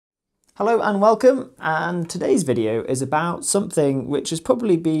Hello and welcome, and today's video is about something which has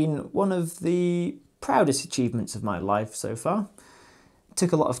probably been one of the proudest achievements of my life so far. It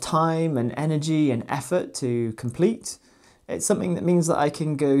took a lot of time and energy and effort to complete. It's something that means that I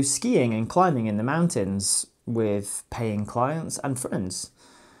can go skiing and climbing in the mountains with paying clients and friends.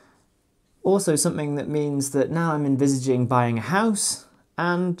 Also something that means that now I'm envisaging buying a house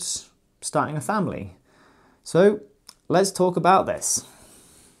and starting a family. So let's talk about this.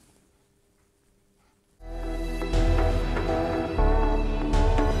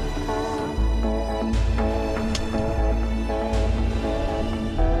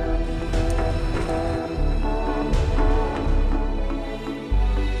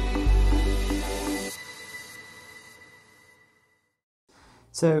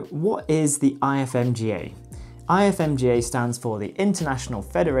 So what is the IFMGA? IFMGA stands for the International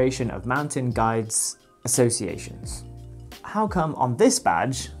Federation of Mountain Guides Associations. How come on this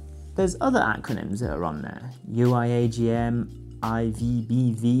badge there's other acronyms that are on there? UIAGM,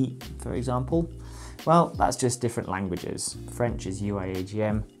 IVBV, for example. Well, that's just different languages. French is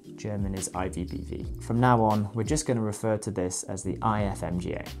UIAGM, German is IVBV. From now on, we're just going to refer to this as the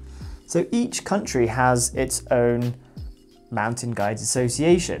IFMGA. So each country has its own Mountain Guides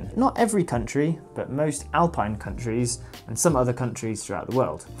Association. Not every country, but most alpine countries and some other countries throughout the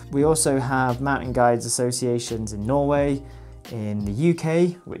world. We also have Mountain Guides Associations in Norway, in the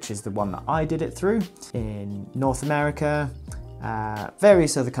UK, which is the one that I did it through, in North America,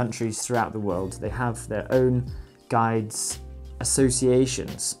 various other countries throughout the world. They have their own guides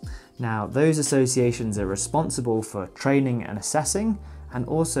associations. Now, those associations are responsible for training and assessing, and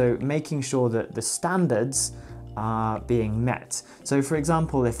also making sure that the standards are being met. So for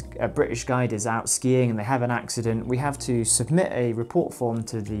example, if a British guide is out skiing and they have an accident, we have to submit a report form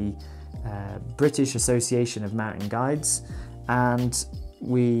to the British Association of Mountain Guides, and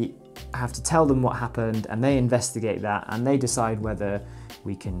we have to tell them what happened, and they investigate that and they decide whether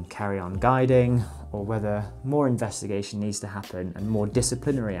we can carry on guiding or whether more investigation needs to happen and more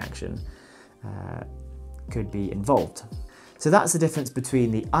disciplinary action could be involved. So that's the difference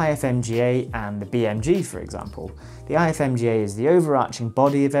between the IFMGA and the BMG, for example. The IFMGA is the overarching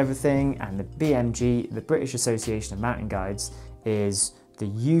body of everything, and the BMG, the British Association of Mountain Guides, is the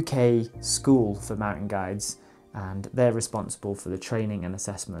UK school for mountain guides, and they're responsible for the training and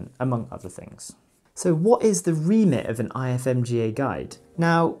assessment, among other things. So what is the remit of an IFMGA guide?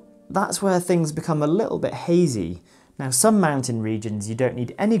 Now, that's where things become a little bit hazy. Now, some mountain regions you don't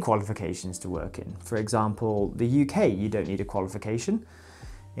need any qualifications to work in. For example, the UK, you don't need a qualification.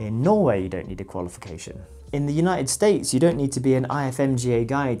 In Norway, you don't need a qualification. In the United States, you don't need to be an IFMGA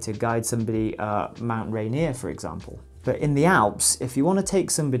guide to guide somebody Mount Rainier, for example. But in the Alps, if you want to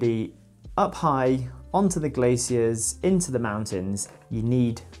take somebody up high, onto the glaciers, into the mountains, you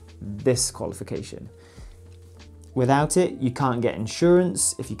need this qualification. Without it, you can't get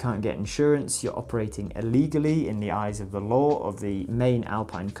insurance. If you can't get insurance, you're operating illegally in the eyes of the law of the main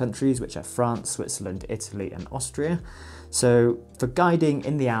alpine countries, which are France, Switzerland, Italy, and Austria. So for guiding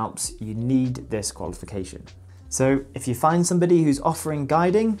in the Alps, you need this qualification. So if you find somebody who's offering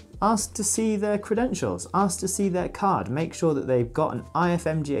guiding, ask to see their credentials, ask to see their card, make sure that they've got an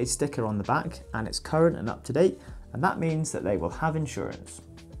IFMGA sticker on the back and it's current and up to date, and that means that they will have insurance.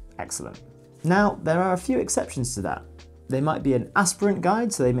 Excellent. Now, there are a few exceptions to that. They might be an aspirant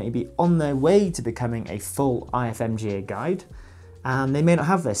guide, so they may be on their way to becoming a full IFMGA guide, and they may not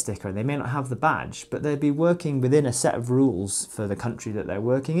have their sticker, and they may not have the badge, but they'll be working within a set of rules for the country that they're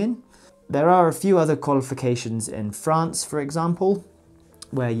working in. There are a few other qualifications in France, for example,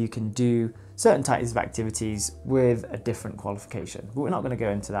 where you can do certain types of activities with a different qualification. But we're not going to go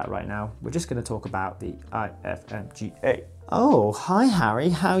into that right now. We're just going to talk about the IFMGA. Oh, hi Harry,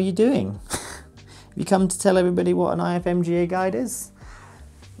 how are you doing? Have you come to tell everybody what an IFMGA guide is?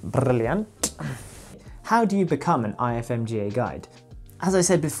 Brilliant. How do you become an IFMGA guide? As I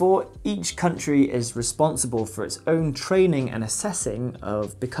said before, each country is responsible for its own training and assessing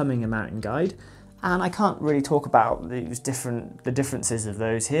of becoming a mountain guide. And I can't really talk about the differences of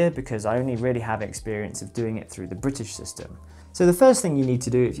those here because I only really have experience of doing it through the British system. So the first thing you need to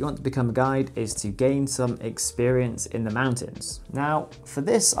do if you want to become a guide is to gain some experience in the mountains. Now, for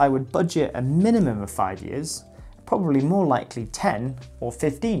this, I would budget a minimum of 5 years, probably more likely 10 or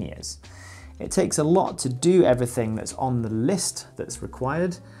 15 years. It takes a lot to do everything that's on the list that's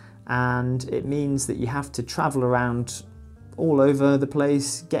required, and it means that you have to travel around all over the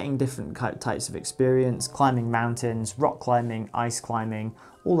place, getting different types of experience, climbing mountains, rock climbing, ice climbing,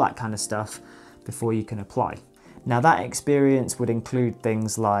 all that kind of stuff before you can apply. Now that experience would include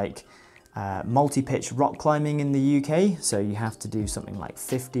things like multi-pitch rock climbing in the UK, so you have to do something like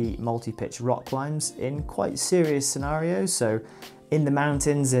 50 multi-pitch rock climbs in quite serious scenarios, so in the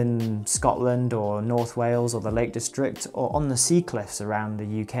mountains in Scotland or North Wales or the Lake District, or on the sea cliffs around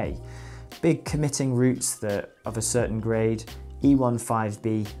the UK. Big committing routes that of a certain grade.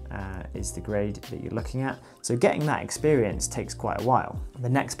 E15B is the grade that you're looking at, so getting that experience takes quite a while. The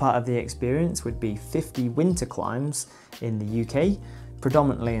next part of the experience would be 50 winter climbs in the UK,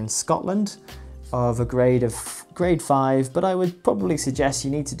 predominantly in Scotland, of a grade 5, but I would probably suggest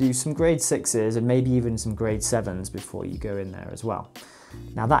you need to do some grade 6s and maybe even some grade 7s before you go in there as well.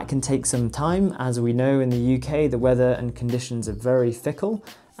 Now that can take some time. As we know, in the UK the weather and conditions are very fickle,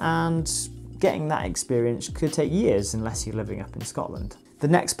 and getting that experience could take years unless you're living up in Scotland. The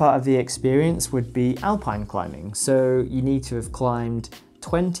next part of the experience would be alpine climbing, so you need to have climbed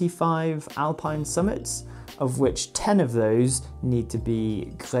 25 alpine summits, of which 10 of those need to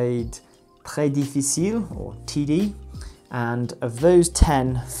be grade très difficile, or TD, and of those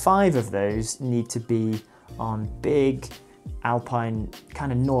 10, 5 of those need to be on big alpine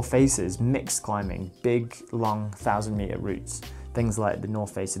kind of north faces, mixed climbing, big long 1,000-meter routes. Things like the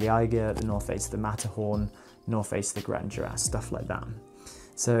north face of the Eiger, the north face of the Matterhorn, north face of the Grand Duras, stuff like that.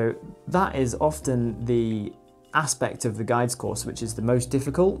 So that is often the aspect of the guides course which is the most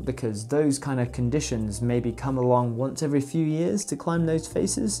difficult, because those kind of conditions maybe come along once every few years to climb those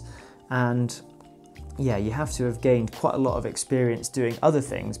faces, and yeah, you have to have gained quite a lot of experience doing other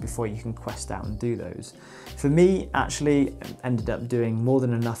things before you can quest out and do those. For me, actually, ended up doing more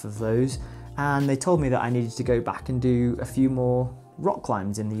than enough of those, and they told me that I needed to go back and do a few more rock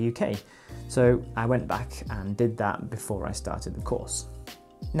climbs in the UK. So I went back and did that before I started the course.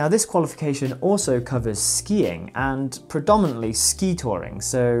 Now this qualification also covers skiing, and predominantly ski touring.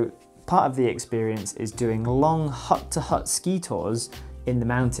 So part of the experience is doing long hut-to-hut ski tours in the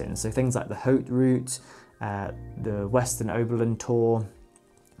mountains. So things like the Haute Route, the Western Oberland Tour,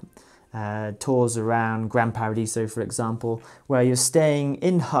 tours around Gran Paradiso, for example, where you're staying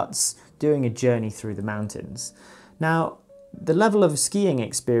in huts doing a journey through the mountains. Now, the level of skiing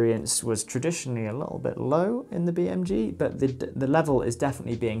experience was traditionally a little bit low in the BMG, but the level is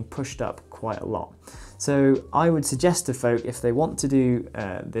definitely being pushed up quite a lot. So I would suggest to folk, if they want to do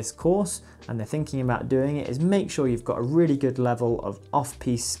this course and they're thinking about doing it, is make sure you've got a really good level of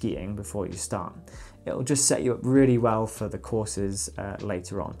off-piste skiing before you start. It'll just set you up really well for the courses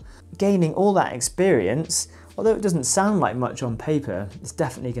later on. Gaining all that experience, although it doesn't sound like much on paper, it's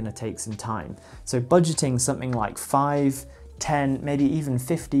definitely going to take some time. So budgeting something like 5, 10, maybe even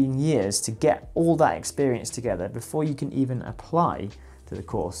 15 years to get all that experience together before you can even apply to the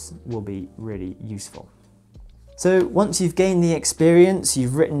course will be really useful. So once you've gained the experience,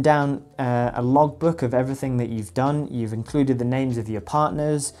 you've written down a logbook of everything that you've done, you've included the names of your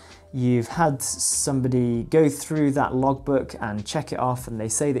partners, you've had somebody go through that logbook and check it off, and they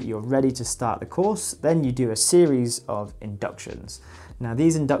say that you're ready to start the course, then you do a series of inductions. Now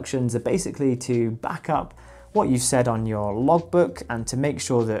these inductions are basically to back up what you've said on your logbook and to make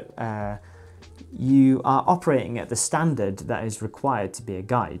sure that you are operating at the standard that is required to be a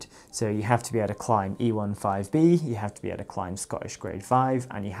guide. So you have to be able to climb E15B, you have to be able to climb Scottish Grade 5,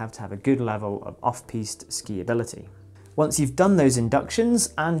 and you have to have a good level of off-piste skiability. Once you've done those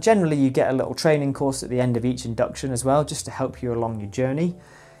inductions, and generally you get a little training course at the end of each induction as well, just to help you along your journey.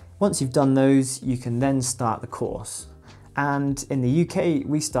 Once you've done those, you can then start the course. And in the UK,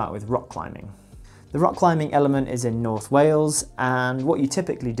 we start with rock climbing. The rock climbing element is in North Wales, and what you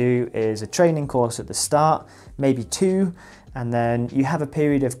typically do is a training course at the start, maybe 2, and then you have a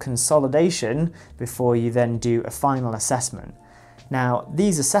period of consolidation before you then do a final assessment. Now,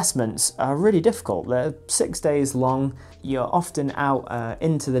 these assessments are really difficult. They're 6 days long. You're often out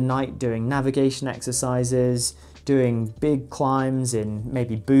into the night doing navigation exercises, doing big climbs in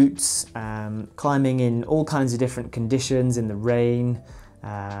maybe boots, climbing in all kinds of different conditions, in the rain,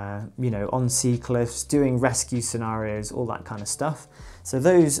 on sea cliffs, doing rescue scenarios, all that kind of stuff. So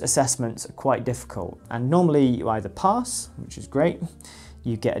those assessments are quite difficult, and normally you either pass, which is great,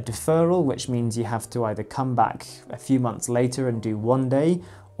 you get a deferral, which means you have to either come back a few months later and do 1 day,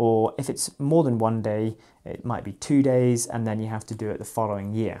 or if it's more than 1 day, it might be 2 days, and then you have to do it the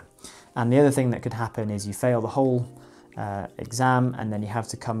following year. And the other thing that could happen is you fail the whole exam, and then you have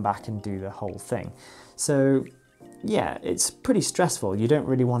to come back and do the whole thing. So yeah, it's pretty stressful. You don't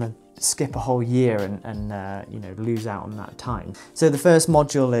really want to skip a whole year and you know, lose out on that time. So the first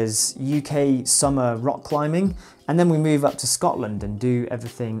module is UK summer rock climbing, and then we move up to Scotland and do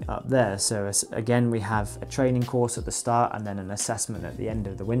everything up there. So again, we have a training course at the start and then an assessment at the end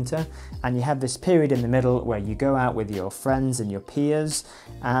of the winter. And you have this period in the middle where you go out with your friends and your peers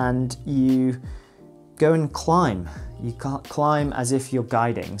and you go and climb. You climb as if you're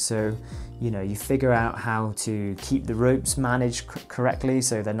guiding. So, you know, you figure out how to keep the ropes managed correctly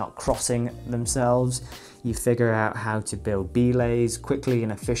so they're not crossing themselves. You figure out how to build belays quickly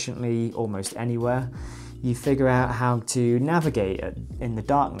and efficiently almost anywhere. You figure out how to navigate in the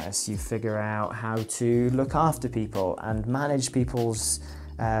darkness. You figure out how to look after people and manage people's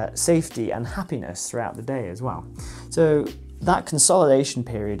safety and happiness throughout the day as well. So that consolidation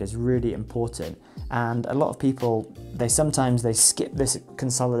period is really important, and a lot of people, they sometimes skip this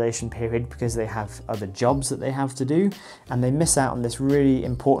consolidation period because they have other jobs that they have to do, and they miss out on this really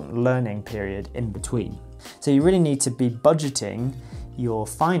important learning period in between. So you really need to be budgeting your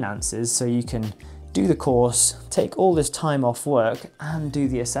finances so you can do the course, take all this time off work and do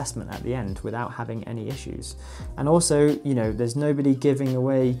the assessment at the end without having any issues. And also, you know, there's nobody giving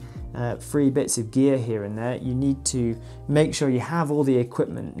away free bits of gear here and there. You need to make sure you have all the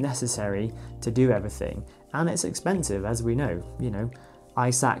equipment necessary to do everything. And it's expensive, as we know, you know.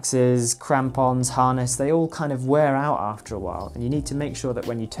 Ice axes, crampons, harness, they all kind of wear out after a while, and you need to make sure that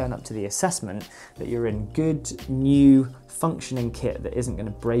when you turn up to the assessment that you're in good, new, functioning kit that isn't going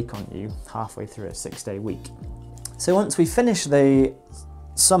to break on you halfway through a 6-day week. So once we finish the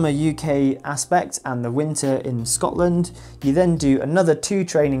summer UK aspect and the winter in Scotland, you then do another 2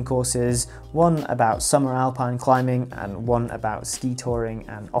 training courses, one about summer alpine climbing and one about ski touring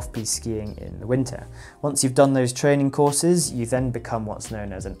and off-piste skiing in the winter. Once you've done those training courses, you then become what's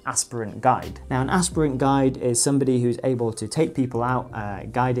known as an aspirant guide. Now, an aspirant guide is somebody who's able to take people out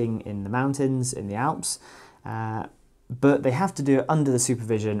guiding in the mountains, in the Alps, but they have to do it under the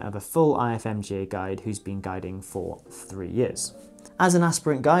supervision of a full IFMGA guide who's been guiding for 3 years. As an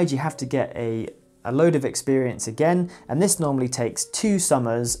aspirant guide, you have to get a load of experience again, and this normally takes 2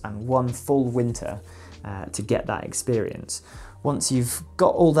 summers and 1 full winter to get that experience. Once you've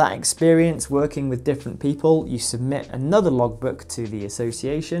got all that experience working with different people, you submit another logbook to the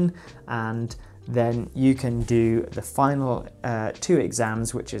association, and then you can do the final 2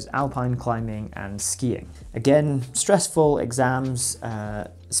 exams, which is alpine climbing and skiing. Again, stressful exams,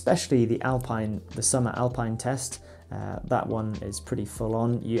 especially the summer alpine test. That one is pretty full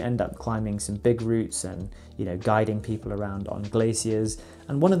on. You end up climbing some big routes and, you know, guiding people around on glaciers.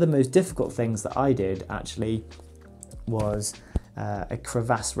 And one of the most difficult things that I did actually was a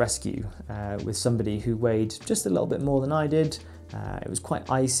crevasse rescue with somebody who weighed just a little bit more than I did. It was quite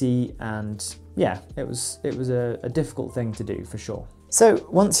icy, and yeah, it was a difficult thing to do for sure. So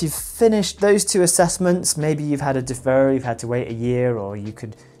once you've finished those 2 assessments, maybe you've had a defer, you've had to wait a year, or you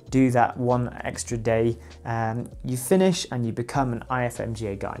could do that 1 extra day, you finish and you become an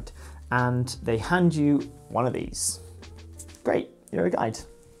IFMGA guide, and they hand you one of these. Great, you're a guide.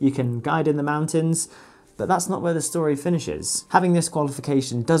 You can guide in the mountains, but that's not where the story finishes. Having this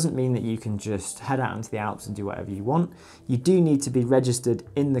qualification doesn't mean that you can just head out into the Alps and do whatever you want. You do need to be registered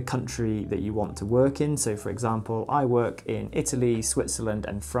in the country that you want to work in. So for example, I work in Italy, Switzerland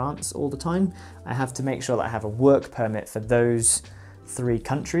and France all the time. I have to make sure that I have a work permit for those 3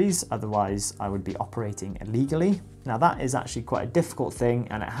 countries, otherwise I would be operating illegally. Now that is actually quite a difficult thing,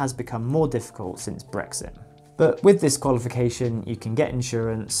 and it has become more difficult since Brexit. But with this qualification, you can get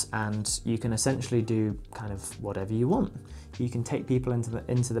insurance and you can essentially do kind of whatever you want. You can take people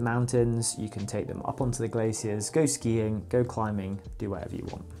into the mountains, you can take them up onto the glaciers, go skiing, go climbing, do whatever you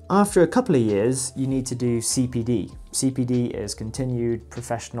want. After a couple of years, you need to do CPD. CPD is continued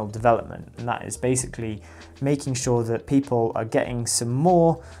professional development, and that is basically making sure that people are getting some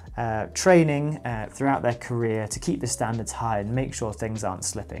more training throughout their career to keep the standards high and make sure things aren't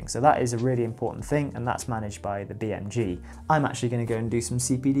slipping. So that is a really important thing, and that's managed by the BMG. I'm actually going to go and do some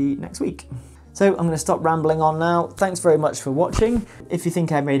CPD next week. So I'm going to stop rambling on now. Thanks very much for watching. If you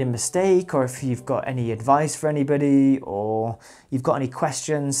think I made a mistake, or if you've got any advice for anybody, or you've got any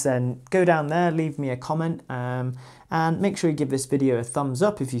questions, then go down there, leave me a comment, and make sure you give this video a thumbs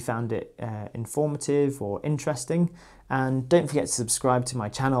up if you found it informative or interesting. And don't forget to subscribe to my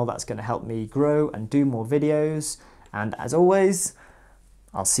channel. That's going to help me grow and do more videos. And as always,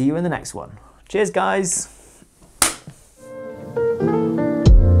 I'll see you in the next one. Cheers, guys.